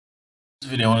This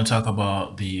video, I want to talk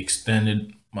about the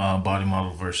extended body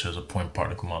model versus a point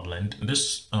particle model, and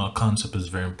this concept is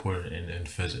very important in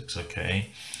physics. Okay,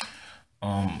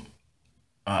 I'm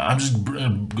just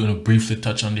going to briefly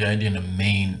touch on the idea and the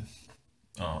main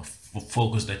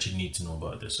focus that you need to know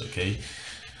about this. Okay,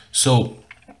 so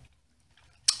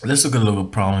let's look at a little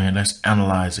problem here. Let's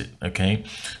analyze it. Okay,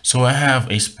 so I have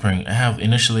a spring.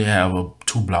 Initially I have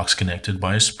two blocks connected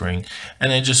by a spring,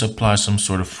 and I just apply some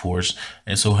sort of force.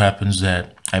 It so happens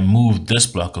that I moved this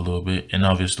block a little bit, and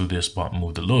obviously this block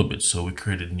moved a little bit, so we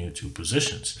created new two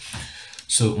positions.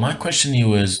 So my question to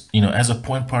you is, as a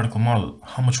point particle model,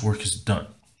 how much work is done?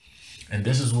 And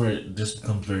this is where this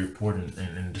becomes very important,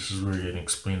 and this is where you're gonna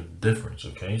explain the difference.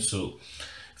 Okay, so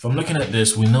if I'm looking at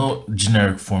this, we know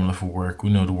generic formula for work. We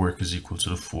know the work is equal to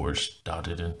the force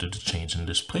dotted into the change in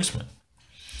displacement.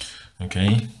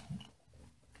 Okay.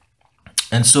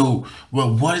 And so, well,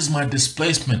 what is my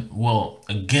displacement? Well,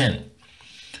 again,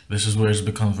 this is where it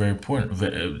becomes very important.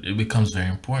 It becomes very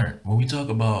important. When we talk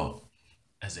about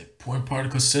as a point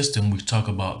particle system, we talk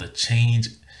about the change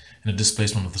in the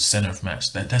displacement of the center of mass.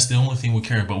 That's the only thing we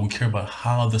care about. We care about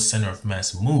how the center of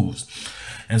mass moves.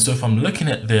 And so if I'm looking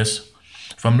at this,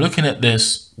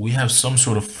 we have some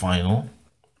sort of final.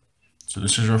 So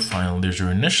this is your final, there's your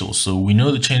initial. So we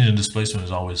know the change in displacement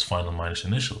is always final minus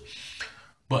initial.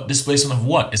 But displacement of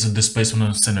what? It's a displacement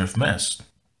of the center of mass.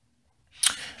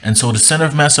 And so the center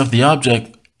of mass of the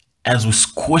object, as we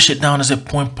squish it down as a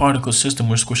point particle system,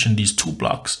 we're squishing these two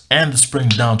blocks and the spring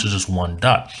down to just one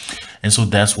dot. And so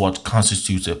that's what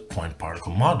constitutes a point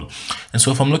particle model. And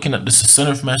so if I'm looking at this, the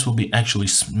center of mass will be actually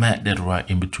smack dead right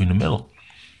in between the middle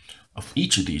of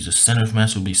each of these. The center of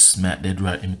mass will be smack dead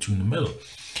right in between the middle.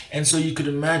 And so you could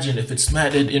imagine if it's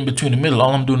smack dead in between the middle,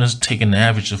 all I'm doing is taking the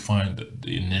average to find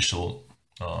the initial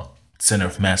center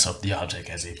of mass of the object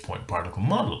as a point particle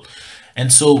model.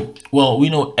 And so, well, we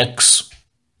know x,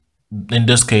 in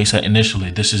this case,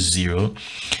 initially, this is 0,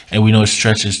 and we know it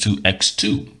stretches to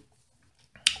x2.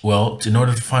 Well, in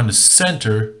order to find the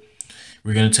center,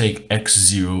 we're going to take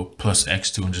x0 plus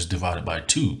x2 and just divide it by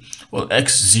 2. Well,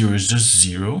 x0 is just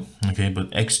 0, okay, but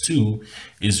x2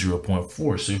 is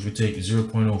 0.4. So if we take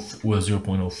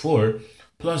 0.04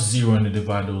 plus 0 and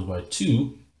divide those by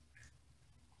 2,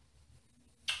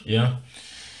 yeah,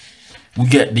 we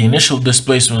get the initial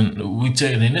displacement. We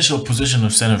take the initial position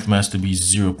of center of mass to be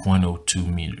 0.02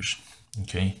 meters.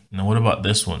 Okay, now what about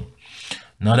this one?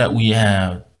 Now that we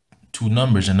have two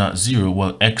numbers and not 0,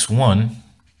 well, x1,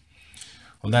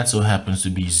 well, that so happens to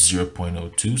be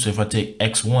 0.02. So if I take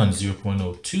x1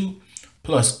 0.02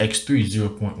 plus x3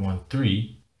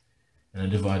 0.13 and I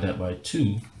divide that by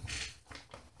 2,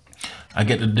 I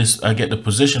get the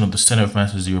position of the center of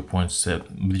mass is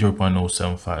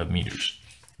 0.075 meters.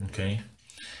 Okay,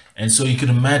 and so you can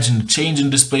imagine the change in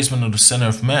displacement of the center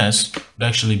of mass would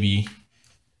actually be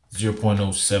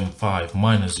 0.075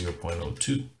 minus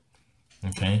 0.02.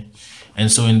 Okay, and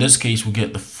so in this case we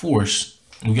get the force,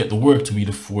 we get the work to be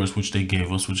the force which they gave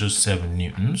us, which is 7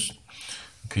 newtons.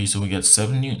 Okay, so we get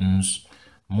 7 newtons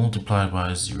multiplied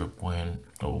by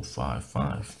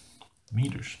 0.055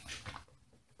 meters.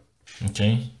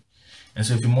 Okay, and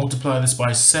so if you multiply this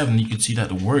by 7, you can see that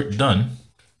the work done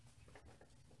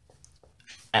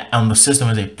on the system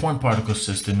as a point particle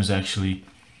system is actually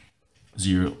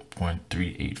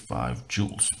 0.385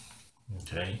 joules.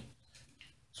 Okay,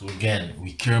 so again,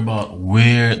 we care about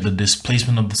where the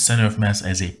displacement of the center of mass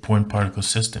as a point particle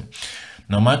system.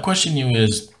 Now my question to you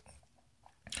is,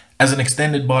 as an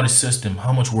extended body system,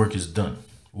 how much work is done?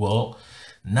 Well,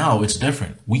 now it's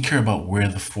different. We care about where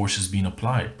the force is being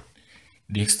applied.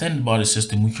 The extended body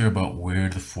system, we care about where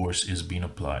the force is being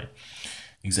applied.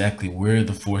 Exactly where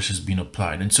the force is being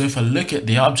applied. And so if I look at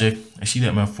the object, I see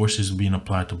that my force is being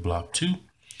applied to block 2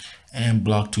 and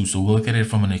block 2. So we'll look at it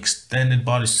from an extended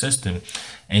body system.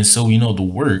 And so we know the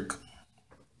work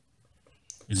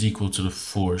is equal to the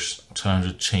force times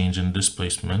the change in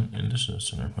displacement. And this is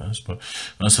center of mass, but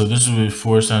so this is the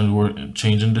force times the work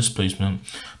change in displacement.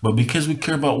 But because we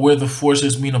care about where the force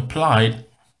is being applied,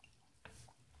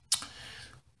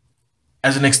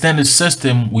 as an extended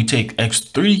system, we take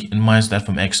x3 and minus that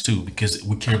from x2 because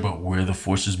we care about where the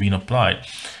force is being applied.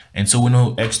 And so we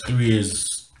know x3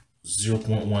 is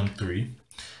 0.13.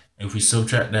 If we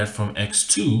subtract that from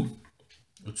x2,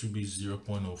 which would be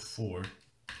 0.04,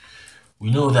 we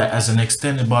know that as an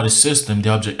extended body system, the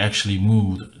object actually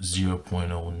moved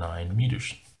 0.09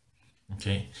 meters.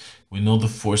 Okay, we know the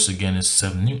force again is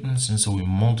 7 newtons, and so we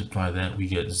multiply that, we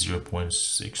get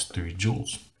 0.63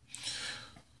 joules.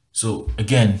 So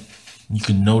again, you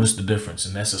can notice the difference,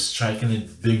 and that's a strikingly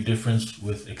big difference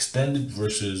with extended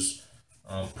versus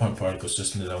point particle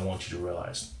system that I want you to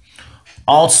realize.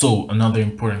 Also, another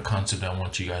important concept I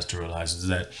want you guys to realize is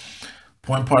that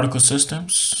point particle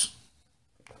systems,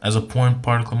 as a point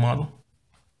particle model,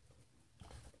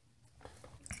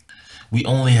 we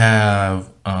only have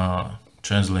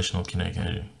translational kinetic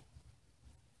energy.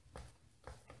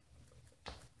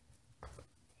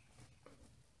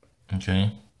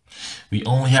 Okay, we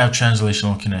only have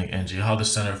translational kinetic energy, how the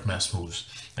center of mass moves.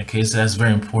 Okay, so that's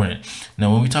very important.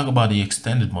 Now, when we talk about the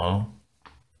extended model,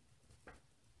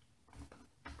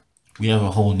 we have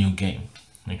a whole new game.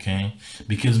 Okay,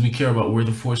 because we care about where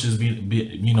the force is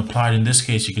being applied. In this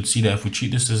case, you could see that if we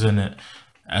treat this as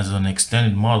an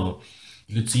extended model,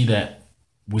 you could see that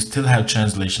we still have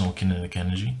translational kinetic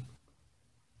energy.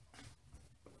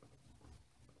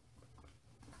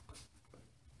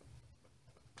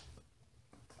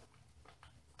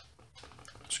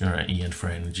 So you're at EN for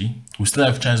energy. We still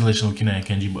have translational kinetic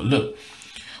energy, but look,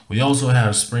 we also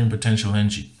have spring potential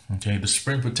energy. Okay, the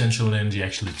spring potential energy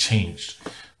actually changed.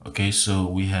 Okay, so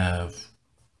we have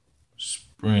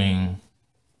spring,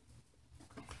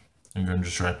 I'm going to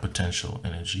just write potential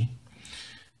energy.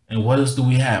 And what else do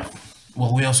we have?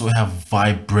 Well, we also have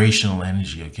vibrational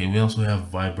energy. Okay, we also have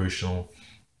vibrational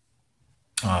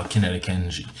kinetic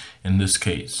energy. In this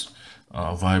case,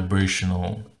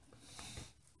 vibrational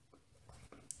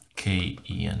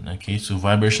KEN. Okay, so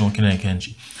vibrational kinetic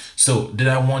energy. So did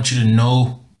I want you to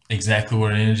know exactly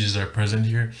what energies are present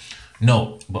here?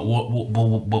 No, but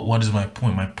what is my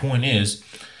point? My point is,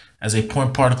 as a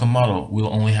point particle model,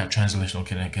 we'll only have translational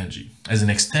kinetic energy. As an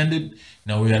extended,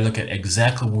 now we gotta look at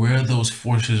exactly where those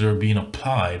forces are being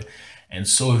applied. And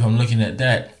so if I'm looking at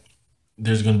that,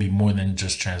 there's gonna be more than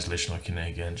just translational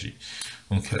kinetic energy.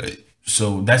 Okay,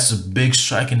 so that's a big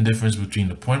striking difference between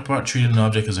the treating an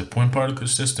object as a point particle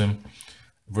system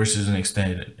versus an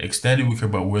extended. Extended, we care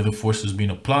about where the force is being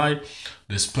applied,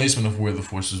 displacement of where the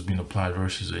force is being applied,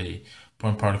 versus a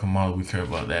point particle model, we care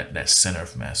about that center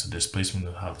of mass, the displacement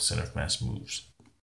of how the center of mass moves.